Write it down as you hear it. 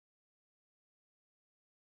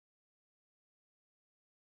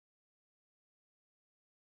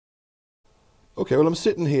Okay, well, I'm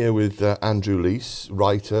sitting here with Andrew Lees,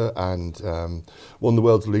 writer and one of the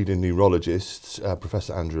world's leading neurologists,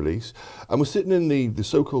 Professor Andrew Lees. And we're sitting in the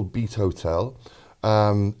so-called Beat Hotel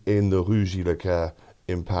in the Rue Gilles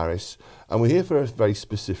in Paris. And we're here for a very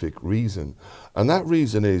specific reason. And that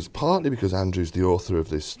reason is partly because Andrew's the author of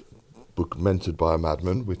this book, Mentored by a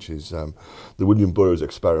Madman, which is the William Burroughs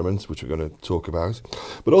experiments, which we're going to talk about.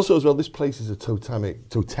 But also as well, this place is a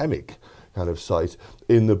totemic kind of site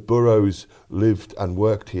in that Burroughs lived and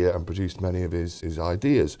worked here and produced many of his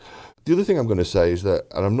ideas. The other thing I'm going to say is that,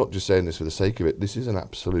 and I'm not just saying this for the sake of it, this is an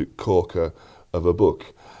absolute corker of a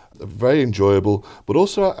book. Very enjoyable, but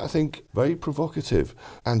also, I think, very provocative.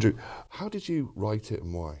 Andrew, how did you write it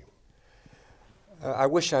and why? I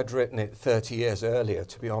wish I'd written it 30 years earlier,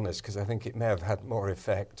 to be honest, because I think it may have had more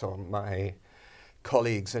effect on my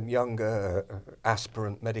colleagues and younger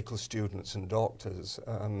aspirant medical students and doctors.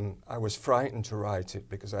 I was frightened to write it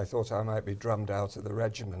because I thought I might be drummed out of the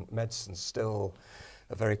regiment. Medicine's still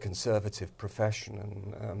a very conservative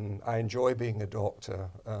profession, and I enjoy being a doctor.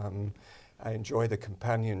 I enjoy the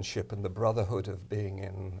companionship and the brotherhood of being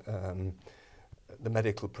in the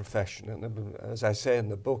medical profession. And as I say in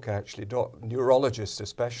the book, actually, neurologists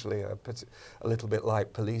especially are a little bit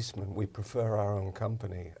like policemen. We prefer our own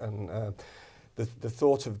company. And the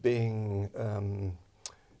thought of being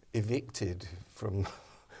evicted from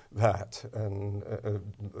that and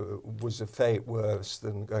was a fate worse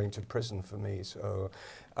than going to prison for me. So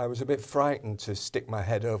I was a bit frightened to stick my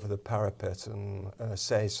head over the parapet and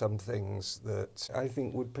say some things that I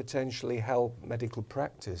think would potentially help medical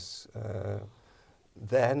practice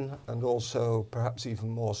then, and also perhaps even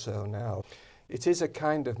more so now. It is a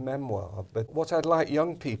kind of memoir, but what I'd like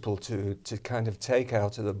young people to kind of take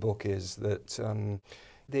out of the book is that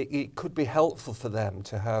it could be helpful for them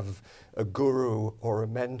to have a guru or a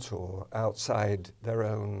mentor outside their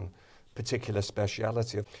own particular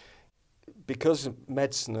speciality. Because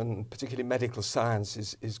medicine, and particularly medical science,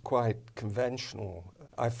 is quite conventional,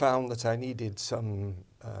 I found that I needed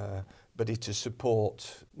somebody to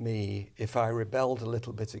support me if I rebelled a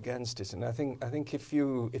little bit against it. And I think if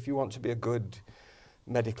you want to be a good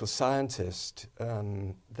medical scientist,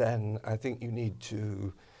 then I think you need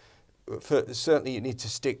to, certainly you need to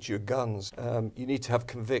stick to your guns. You need to have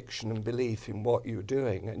conviction and belief in what you're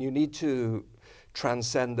doing, and you need to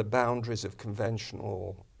transcend the boundaries of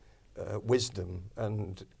conventional wisdom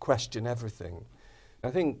and question everything.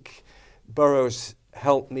 I think Burroughs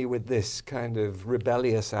helped me with this kind of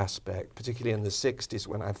rebellious aspect, particularly in the 60s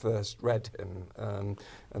when I first read him,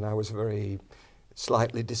 and I was a very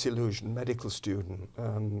slightly disillusioned medical student.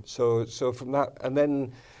 So from that, and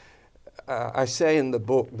then I say in the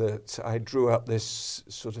book that I drew up this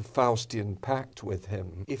sort of Faustian pact with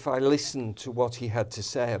him. If I listened to what he had to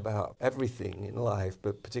say about everything in life,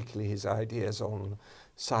 but particularly his ideas on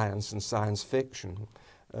science and science fiction,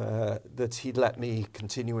 that he'd let me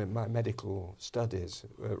continue in my medical studies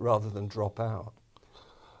rather than drop out.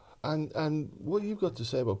 And what you've got to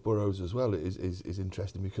say about Burroughs as well is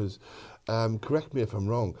interesting because, correct me if I'm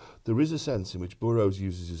wrong, there is a sense in which Burroughs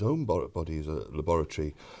uses his own body as a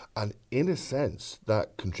laboratory, and in a sense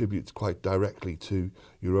that contributes quite directly to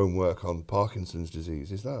your own work on Parkinson's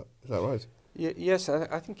disease. Is that right? Yes,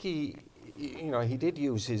 I think he did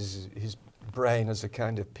use his brain as a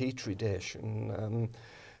kind of petri dish, and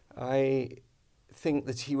I think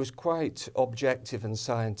that he was quite objective and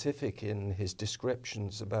scientific in his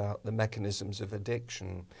descriptions about the mechanisms of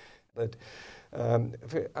addiction. But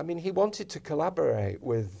I mean, he wanted to collaborate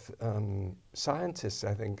with scientists,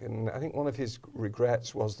 I think, and I think one of his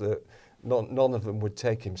regrets was that none of them would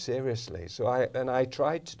take him seriously. So I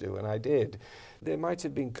tried to do, and I did. There might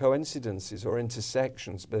have been coincidences or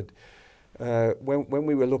intersections, but when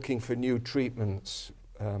we were looking for new treatments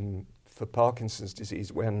for Parkinson's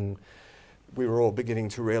disease, when we were all beginning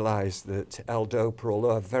to realize that L-DOPA,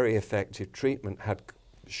 although a very effective treatment, had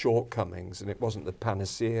shortcomings and it wasn't the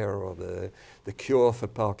panacea or the cure for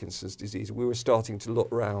Parkinson's disease, we were starting to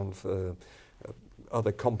look around for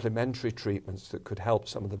other complementary treatments that could help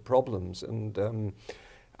some of the problems. And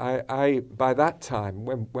by that time,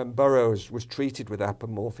 when Burroughs was treated with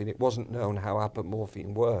apomorphine, it wasn't known how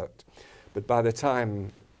apomorphine worked. But by the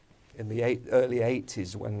time in the early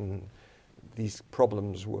 80s, when these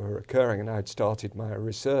problems were occurring and I'd started my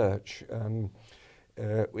research,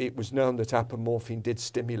 it was known that apomorphine did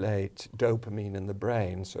stimulate dopamine in the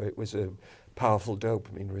brain, so it was a powerful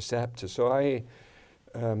dopamine receptor. So I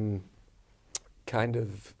kind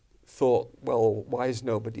of thought, well, why is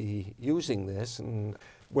nobody using this? And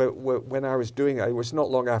when I was doing it, it was not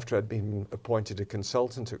long after I'd been appointed a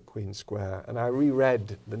consultant at Queen Square, and I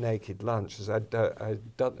reread The Naked Lunch, as I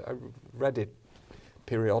read it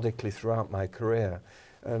periodically throughout my career.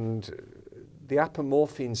 And the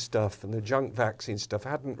apomorphine stuff and the junk vaccine stuff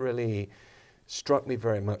hadn't really struck me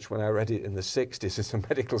very much when I read it in the 60s as a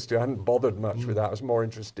medical student. I hadn't bothered much with that. I was more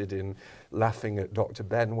interested in laughing at Dr.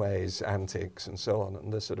 Benway's antics and so on,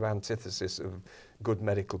 and the sort of antithesis of good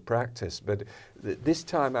medical practice. But this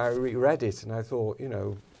time I reread it and I thought, you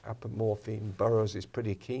know, apomorphine, Burroughs is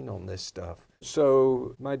pretty keen on this stuff.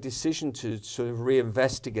 So my decision to sort of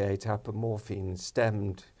reinvestigate apomorphine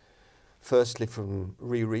stemmed firstly from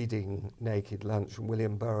rereading Naked Lunch from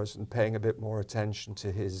William Burroughs and paying a bit more attention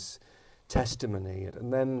to his testimony.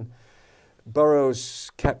 And then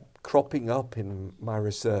Burroughs kept cropping up in my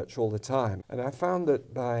research all the time. And I found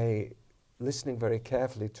that by listening very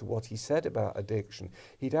carefully to what he said about addiction,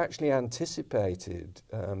 he'd actually anticipated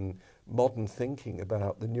modern thinking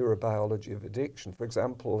about the neurobiology of addiction. For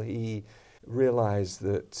example, he realized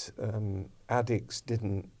that addicts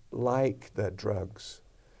didn't like their drugs,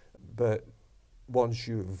 but once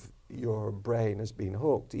your brain has been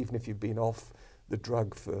hooked, even if you've been off the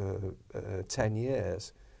drug for 10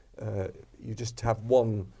 years, you just have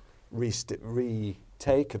one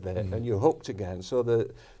retake of it and you're hooked again. So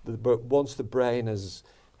but once the brain has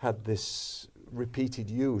had this repeated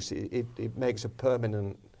use, it makes a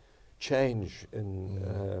permanent change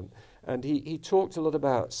in and he talked a lot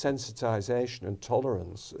about sensitization and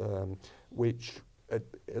tolerance, which at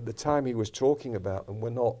the time he was talking about them were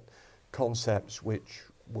not concepts which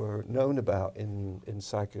were known about in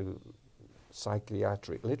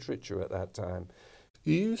psychiatric literature at that time.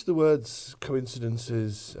 You use the words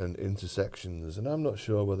coincidences and intersections, and I'm not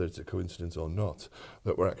sure whether it's a coincidence or not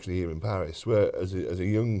that we're actually here in Paris, where as a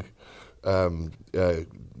young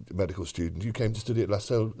medical student, you came to study at La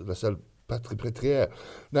Salpêtrière.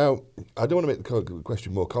 Now, I don't want to make the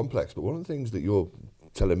question more complex, but one of the things that you're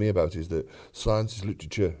telling me about is that science is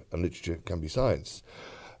literature and literature can be science.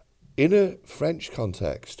 In a French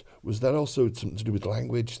context, was that also something to do with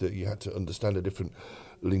language, that you had to understand a different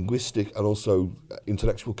linguistic and also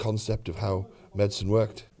intellectual concept of how medicine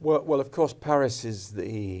worked? Well, of course, Paris is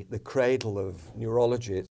the cradle of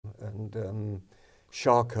neurology, and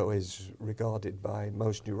Charcot is regarded by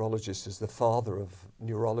most neurologists as the father of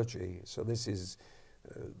neurology. So this is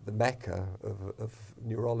the mecca of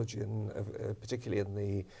neurology, and particularly in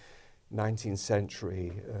the 19th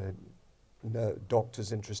century.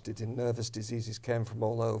 Doctors interested in nervous diseases came from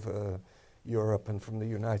all over Europe and from the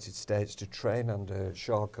United States to train under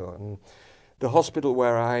Charcot. And the hospital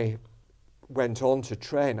where I went on to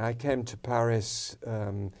train, I came to Paris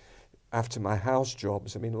after my house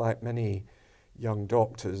jobs. I mean, like many young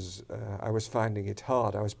doctors, I was finding it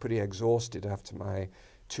hard. I was pretty exhausted after my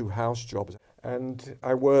 2 house jobs. And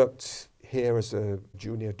I worked here as a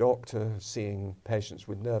junior doctor, seeing patients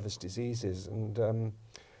with nervous diseases. And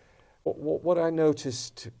what I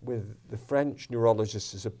noticed with the French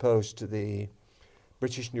neurologists as opposed to the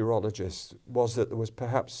British neurologists was that there was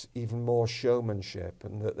perhaps even more showmanship,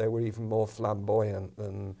 and that they were even more flamboyant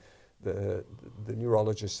than the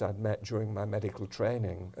neurologists I'd met during my medical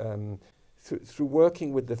training. Through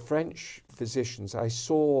working with the French physicians, I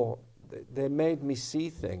saw they made me see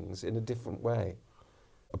things in a different way.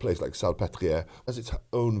 A place like Salpêtrière has its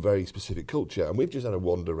own very specific culture, and we've just had a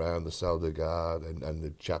wander around the Salle de Garde and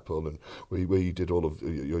the chapel, and where you did all of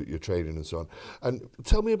your training and so on. And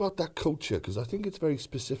tell me about that culture, because I think it's very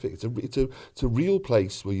specific. It's a real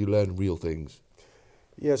place where you learn real things.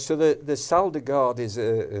 Yeah, so the Salle de Garde is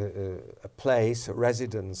a place, a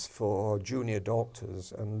residence for junior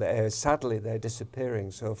doctors, and sadly they're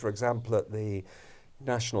disappearing. So, for example, at the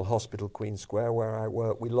National Hospital, Queen Square, where I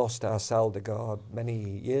work, we lost our Salle de Garde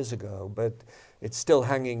many years ago, but it's still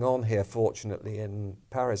hanging on here, fortunately, in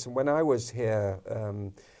Paris. And when I was here,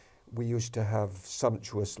 we used to have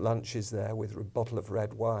sumptuous lunches there with a bottle of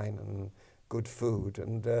red wine and good food.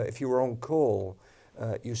 And if you were on call,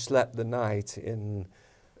 you slept the night in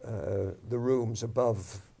the rooms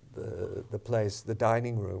above the place, the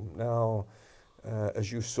dining room. Now,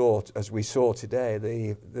 as we saw today,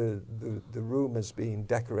 the room has been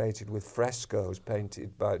decorated with frescoes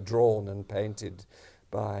drawn and painted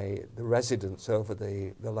by the residents over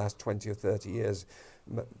the last 20 or 30 years,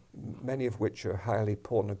 many of which are highly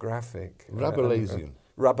pornographic. Rabelaisian.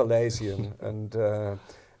 Rabelaisian and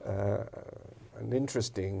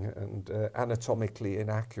interesting and anatomically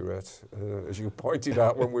inaccurate, as you pointed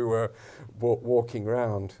out when we were walking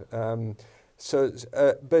around.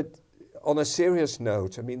 But on a serious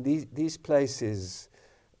note, I mean, these places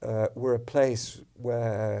were a place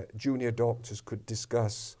where junior doctors could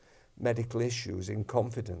discuss medical issues in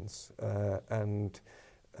confidence, and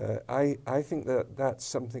I think that that's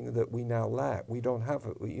something that we now lack. We don't have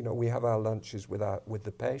it. We have our lunches with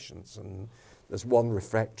the patients, and there's one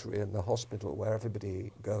refectory in the hospital where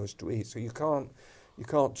everybody goes to eat. So you can't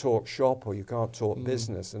talk shop or you can't talk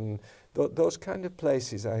business, and those kind of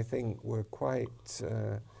places I think were quite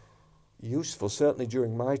useful, certainly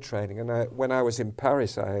during my training. And when I was in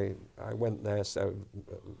Paris, I went there several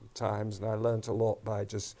times, and I learnt a lot by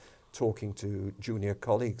just talking to junior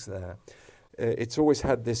colleagues there. It's always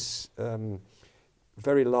had this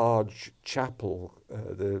very large chapel,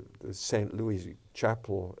 the St. Louis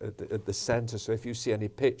Chapel at the centre. So if you see any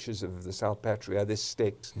pictures of the Salpêtrière, this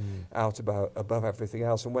sticks out above everything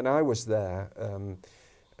else. And when I was there,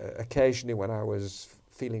 occasionally when I was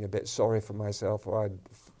feeling a bit sorry for myself, or I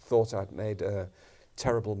thought I'd made a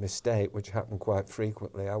terrible mistake, which happened quite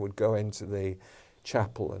frequently, I would go into the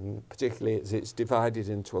chapel, and particularly it's divided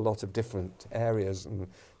into a lot of different areas, and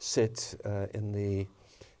sit in the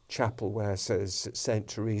chapel where it says Saint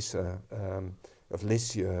Teresa of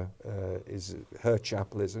Lisieux is her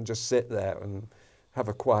chapel is, and just sit there and have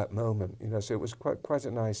a quiet moment, So it was quite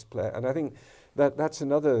a nice place, and I think that's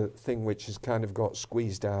another thing which has kind of got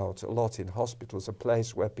squeezed out a lot in hospitals, a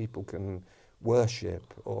place where people can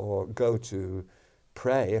worship or go to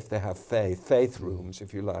pray if they have faith rooms,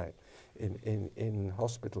 if you like, in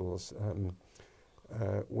hospitals,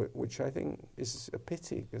 which I think is a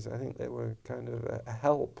pity, because I think they were kind of a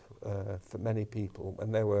help for many people,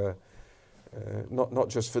 and they were not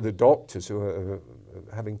just for the doctors who are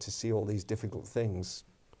having to see all these difficult things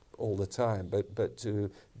all the time, but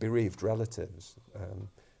to bereaved relatives.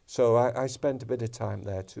 So I spent a bit of time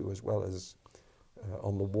there too, as well as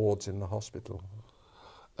on the wards in the hospital.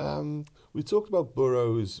 We talked about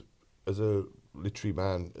Burroughs as a literary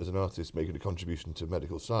man, as an artist, making a contribution to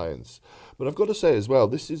medical science. But I've got to say as well,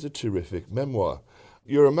 this is a terrific memoir.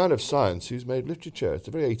 You're a man of science who's made literature. It's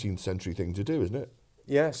a very 18th century thing to do, isn't it?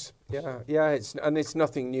 Yes, yeah. It's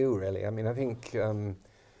nothing new, really. I mean, I think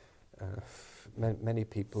many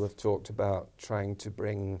people have talked about trying to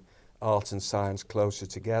bring art and science closer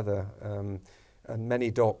together, and many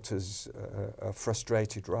doctors are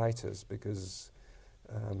frustrated writers because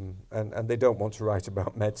and they don't want to write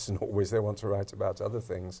about medicine always. They want to write about other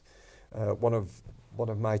things. One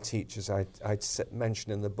of my teachers I'd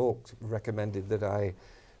mentioned in the book recommended that I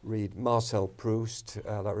read Marcel Proust,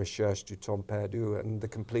 La Recherche du Temps Perdu, and the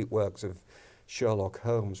complete works of Sherlock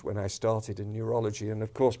Holmes when I started in neurology. And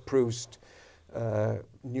of course Proust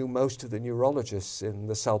knew most of the neurologists in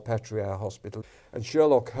the Salpêtrière hospital. And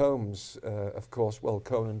Sherlock Holmes, of course,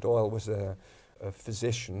 Conan Doyle was a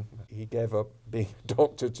physician. He gave up being a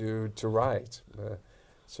doctor to write.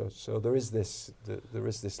 So there is this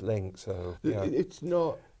link. So yeah. It's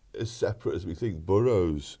not as separate as we think.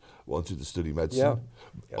 Burroughs wanted to study medicine.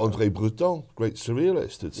 Yeah. André Breton, great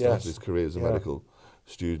surrealist, had started his career as a medical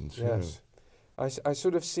student. Yes. I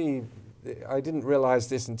sort of see, I didn't realise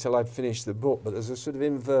this until I'd finished the book, but there's a sort of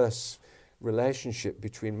inverse relationship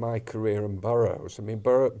between my career and Burroughs. I mean,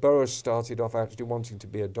 Burroughs started off actually wanting to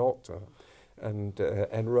be a doctor and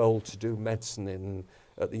enrolled to do medicine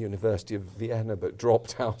at the University of Vienna, but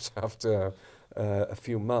dropped out after a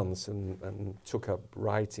few months and took up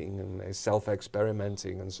writing and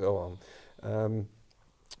self-experimenting and so on.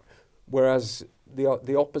 Whereas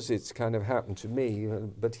the opposites kind of happened to me,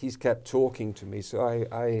 but he's kept talking to me. So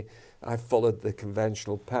I followed the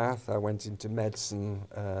conventional path. I went into medicine.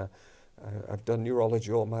 I've done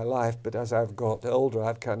neurology all my life, but as I've got older,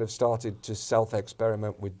 I've kind of started to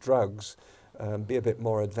self-experiment with drugs, be a bit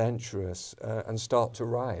more adventurous, and start to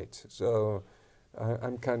write. So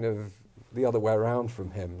I'm kind of the other way around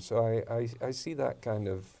from him. So I see that kind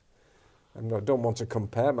of, I don't want to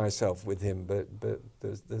compare myself with him, but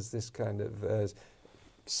there's this kind of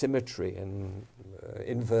symmetry and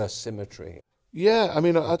inverse symmetry. Yeah, I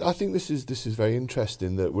mean, I think this is very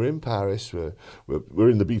interesting that we're in Paris, we're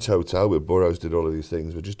in the Beat Hotel where Burroughs did all of these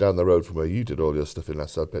things. We're just down the road from where you did all your stuff in La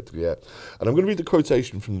Salpêtrière. And I'm going to read the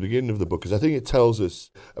quotation from the beginning of the book because I think it tells us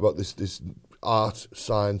about this art,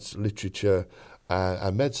 science, literature,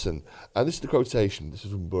 and medicine. And this is the quotation. This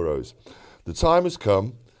is from Burroughs. "The time has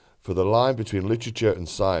come for the line between literature and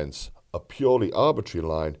science, a purely arbitrary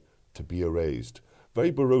line, to be erased."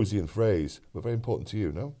 Very Burroughsian phrase, but very important to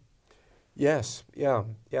you, no? Yes, yeah,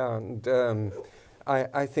 and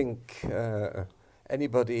I think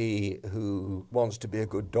anybody who wants to be a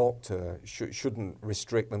good doctor shouldn't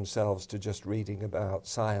restrict themselves to just reading about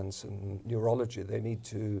science and neurology. They need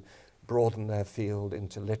to broaden their field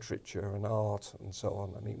into literature and art and so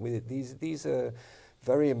on. I mean, these are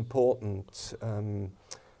very important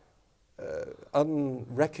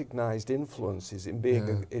unrecognised influences in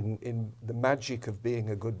being in the magic of being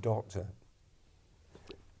a good doctor.